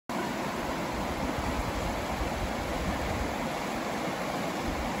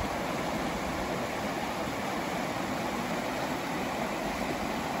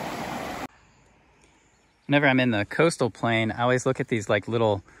Whenever I'm in the coastal plain, I always look at these like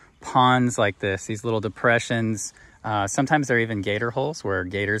little ponds like this, these little depressions. Sometimes they're even gator holes where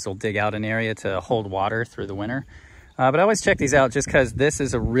gators will dig out an area to hold water through the winter. But I always check these out just because this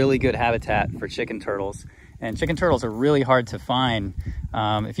is a really good habitat for chicken turtles. And chicken turtles are really hard to find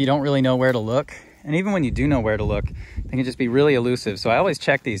if you don't really know where to look. And even when you do know where to look, they can just be really elusive. So I always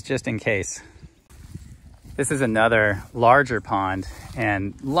check these just in case. This is another larger pond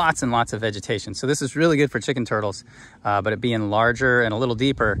and lots of vegetation. So this is really good for chicken turtles, but it being larger and a little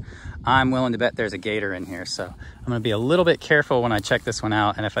deeper, I'm willing to bet there's a gator in here. So I'm gonna be a little bit careful when I check this one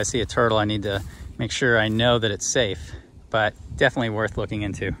out. And if I see a turtle, I need to make sure I know that it's safe, but definitely worth looking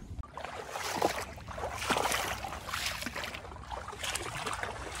into.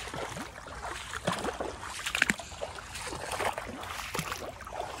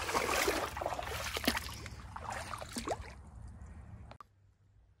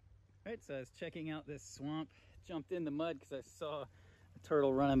 So I was checking out this swamp, jumped in the mud because I saw a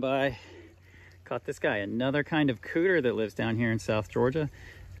turtle running by. Caught this guy, another kind of cooter that lives down here in South Georgia.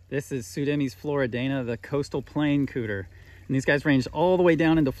 This is Pseudemys floridana, the coastal plain cooter. And these guys range all the way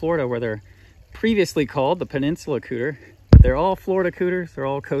down into Florida where they're previously called the peninsula cooter. But they're all Florida cooters, they're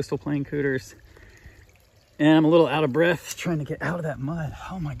all coastal plain cooters. And I'm a little out of breath trying to get out of that mud.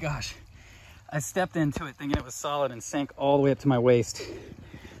 Oh my gosh. I stepped into it thinking it was solid and sank all the way up to my waist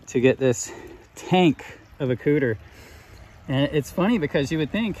to get this tank of a cooter. And it's funny because you would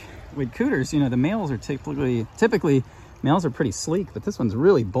think with cooters, you know, the males are typically males are pretty sleek, but this one's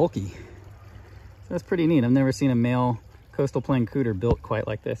really bulky. So that's pretty neat. I've never seen a male coastal plain cooter built quite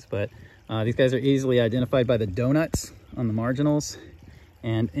like this, but these guys are easily identified by the donuts on the marginals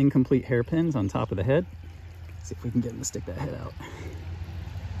and incomplete hairpins on top of the head. Let's see if we can get him to stick that head out.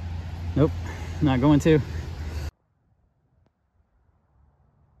 Nope, not going to.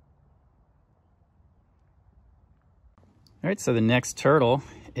 All right, so the next turtle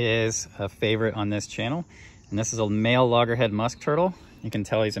is a favorite on this channel, and this is a male loggerhead musk turtle. You can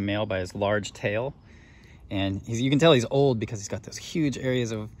tell he's a male by his large tail, and you can tell he's old because he's got those huge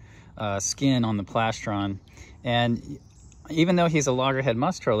areas of skin on the plastron. And even though he's a loggerhead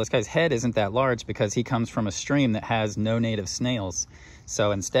musk turtle, this guy's head isn't that large because he comes from a stream that has no native snails.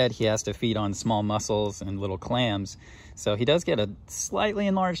 So instead, he has to feed on small mussels and little clams. So he does get a slightly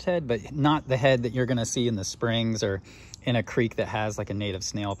enlarged head, but not the head that you're gonna see in the springs or in a creek that has like a native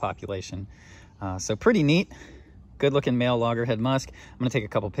snail population. So pretty neat, good looking male loggerhead musk. I'm gonna take a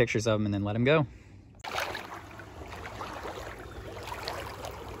couple pictures of him and then let him go.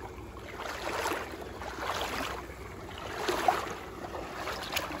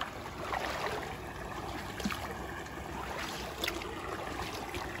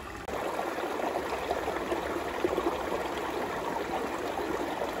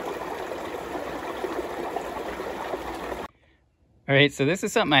 All right, so this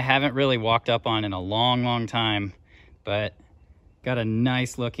is something I haven't really walked up on in a long time, but got a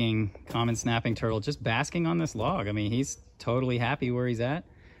nice looking common snapping turtle just basking on this log. I mean, he's totally happy where he's at.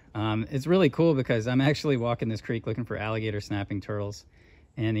 It's really cool because I'm actually walking this creek looking for alligator snapping turtles,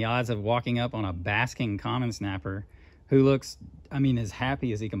 and the odds of walking up on a basking common snapper who looks, I mean, as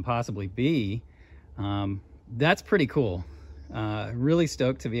happy as he can possibly be, that's pretty cool. Really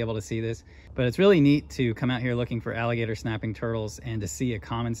stoked to be able to see this, but it's really neat to come out here looking for alligator snapping turtles and to see a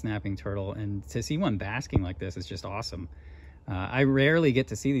common snapping turtle, and to see one basking like this is just awesome. I rarely get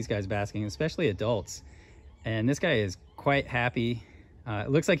to see these guys basking, especially adults, and this guy is quite happy. It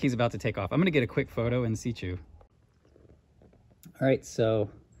looks like he's about to take off. I'm gonna get a quick photo in situ. All right, so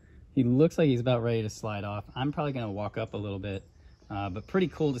he looks like he's about ready to slide off. I'm probably gonna walk up a little bit, but pretty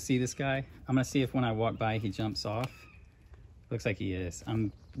cool to see this guy. I'm gonna see if when I walk by he jumps off. Looks like he is.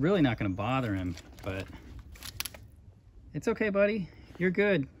 I'm really not gonna bother him, but it's okay, buddy. You're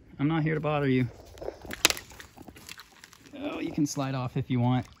good. I'm not here to bother you. Oh, you can slide off if you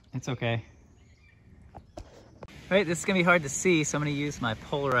want. It's okay. All right, this is gonna be hard to see, so I'm gonna use my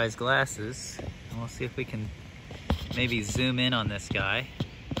polarized glasses, and we'll see if we can maybe zoom in on this guy.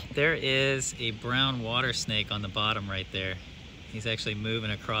 There is a brown water snake on the bottom right there. He's actually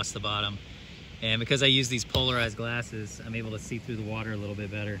moving across the bottom. And because I use these polarized glasses, I'm able to see through the water a little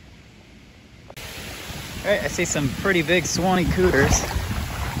bit better. All right, I see some pretty big suwannee cooters.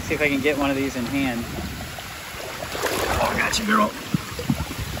 Let's see if I can get one of these in hand. Oh, got you, girl.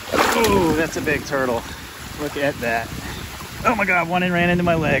 Oh, that's a big turtle. Look at that. Oh my God, one ran into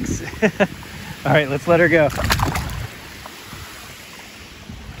my legs. All right, let's let her go.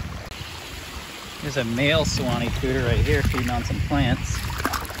 There's a male suwannee cooter right here feeding on some plants.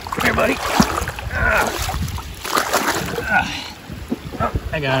 Come here, buddy. Oh,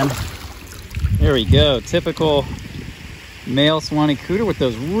 I got him. There we go. Typical male suwannee cooter with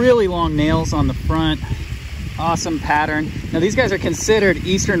those really long nails on the front. Awesome pattern. Now these guys are considered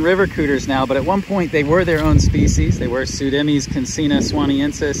eastern river cooters now, but at one point they were their own species. They were Pseudemys consina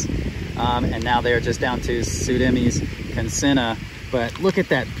swanniensis, and now they're just down to Pseudemys consina. But look at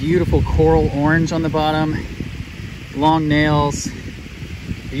that beautiful coral orange on the bottom. Long nails,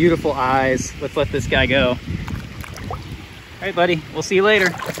 beautiful eyes. Let's let this guy go. All right, buddy, we'll see you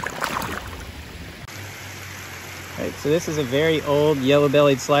later. All right, so this is a very old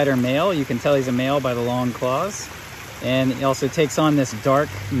yellow-bellied slider male. You can tell he's a male by the long claws. And he also takes on this dark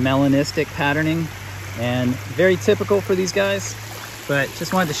melanistic patterning, and very typical for these guys. But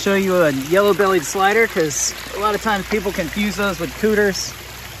just wanted to show you a yellow-bellied slider because a lot of times people confuse those with cooters.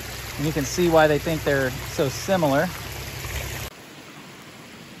 And you can see why they think they're so similar.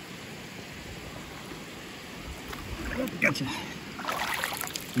 Gotcha.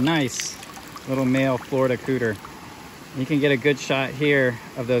 Nice little male Florida cooter. You can get a good shot here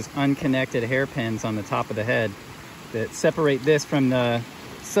of those unconnected hairpins on the top of the head that separate this from the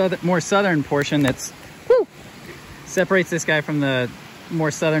more southern portion separates this guy from the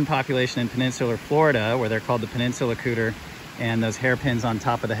more southern population in peninsular Florida, where they're called the peninsula cooter, and those hairpins on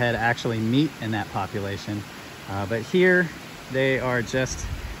top of the head actually meet in that population. But here they are just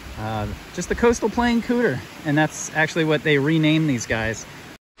the coastal plain cooter, and that's actually what they renamed these guys.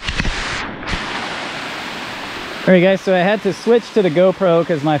 All right guys, so I had to switch to the GoPro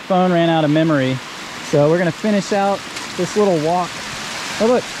because my phone ran out of memory. So we're gonna finish out this little walk. Oh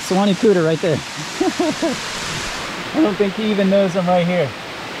look, suwannee cooter right there. I don't think he even knows I'm right here.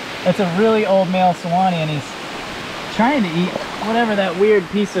 That's a really old male suwannee, and he's trying to eat whatever that weird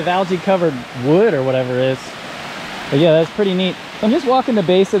piece of algae covered wood or whatever is. But yeah, that's pretty neat. So I'm just walking the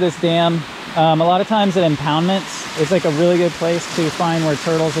base of this dam. A lot of times at impoundments, it's like a really good place to find where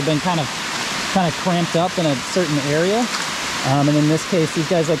turtles have been kind of cramped up in a certain area. And in this case, these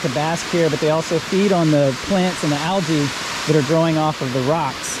guys like to bask here, but they also feed on the plants and the algae that are growing off of the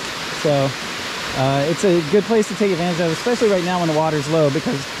rocks. So it's a good place to take advantage of, especially right now when the water's low,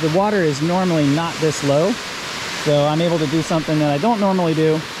 because the water is normally not this low. So I'm able to do something that I don't normally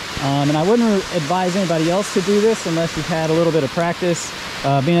do. And I wouldn't advise anybody else to do this unless you've had a little bit of practice.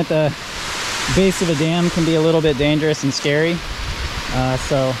 Being at the base of a dam can be a little bit dangerous and scary.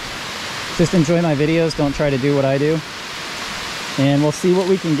 So just enjoy my videos, don't try to do what I do. And we'll see what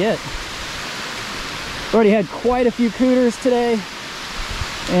we can get. Already had quite a few cooters today.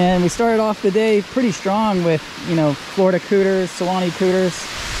 And we started off the day pretty strong with, you know, Florida cooters, suwannee cooters.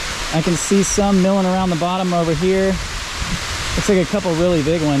 I can see some milling around the bottom over here. Looks like a couple really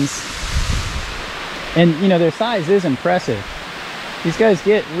big ones. And, you know, their size is impressive. These guys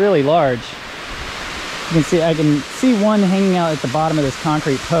get really large. You can see, I can see one hanging out at the bottom of this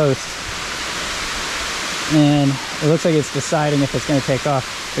concrete post. And it looks like it's deciding if it's going to take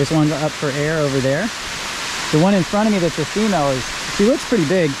off. There's one up for air over there. The one in front of me that's a female, she looks pretty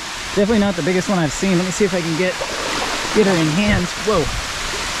big. Definitely not the biggest one I've seen. Let me see if I can get her in hand. Whoa.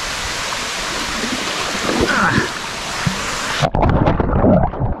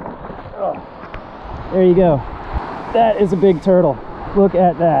 Oh. There you go. That is a big turtle. Look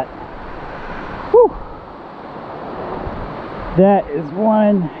at that. Whew. That is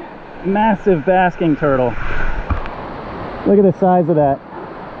one massive basking turtle. Look at the size of that.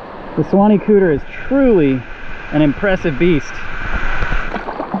 The suwannee cooter is truly an impressive beast.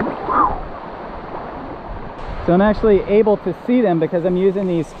 So I'm actually able to see them because I'm using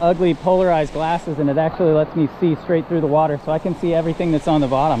these ugly polarized glasses, and it actually lets me see straight through the water, so I can see everything that's on the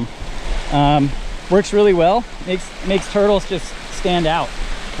bottom. Works really well. Makes turtles just stand out.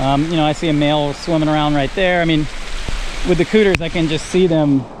 You know, I see a male swimming around right there. I mean, with the cooters, I can just see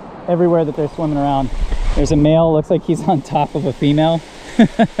them everywhere that they're swimming around. There's a male, looks like he's on top of a female.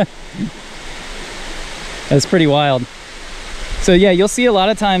 That's pretty wild. So yeah, you'll see a lot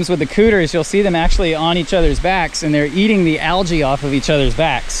of times with the cooters, you'll see them actually on each other's backs, and they're eating the algae off of each other's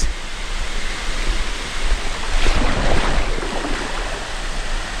backs.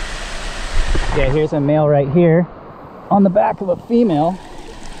 Yeah, here's a male right here on the back of a female.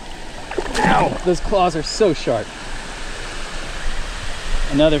 Ow, those claws are so sharp.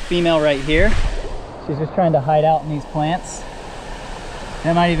 Another female right here. She's just trying to hide out in these plants.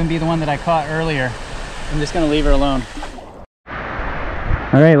 That might even be the one that I caught earlier. I'm just gonna leave her alone.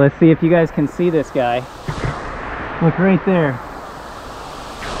 All right, let's see if you guys can see this guy. Look right there.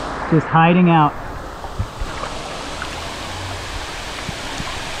 Just hiding out.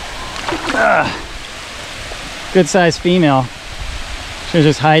 Good sized female. She's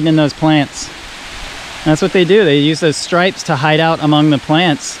just hiding in those plants. That's what they do. They use those stripes to hide out among the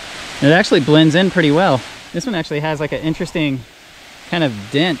plants. It actually blends in pretty well. This one actually has like an interesting kind of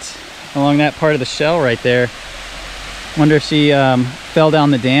dent along that part of the shell right there. Wonder if she fell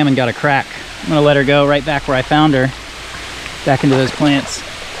down the dam and got a crack. I'm gonna let her go right back where I found her, back into those plants.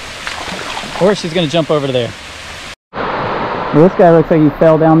 Or she's gonna jump over to there. Well, this guy looks like he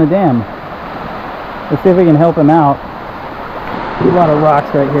fell down the dam. Let's see if we can help him out. There's a lot of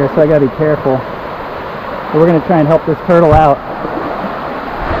rocks right here, so I gotta be careful. But we're gonna try and help this turtle out.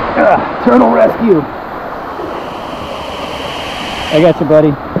 Turtle rescue! I got you,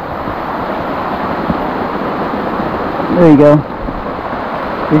 buddy. There you go.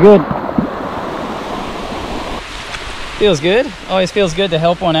 You're good. Feels good. Always feels good to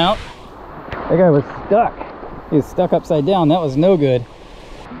help one out. That guy was stuck. He was stuck upside down. That was no good.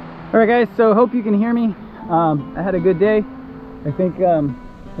 All right, guys. So hope you can hear me. I had a good day. I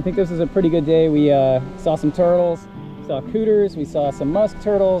think this is a pretty good day. We saw some turtles, saw cooters, we saw some musk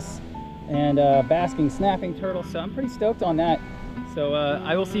turtles, and basking snapping turtles. So I'm pretty stoked on that. So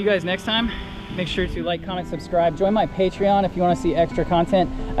I will see you guys next time. Make sure to like, comment, subscribe. Join my Patreon if you want to see extra content.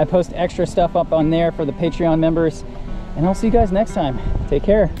 I post extra stuff up on there for the Patreon members. And I'll see you guys next time. Take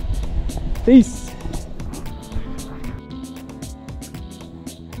care. Peace.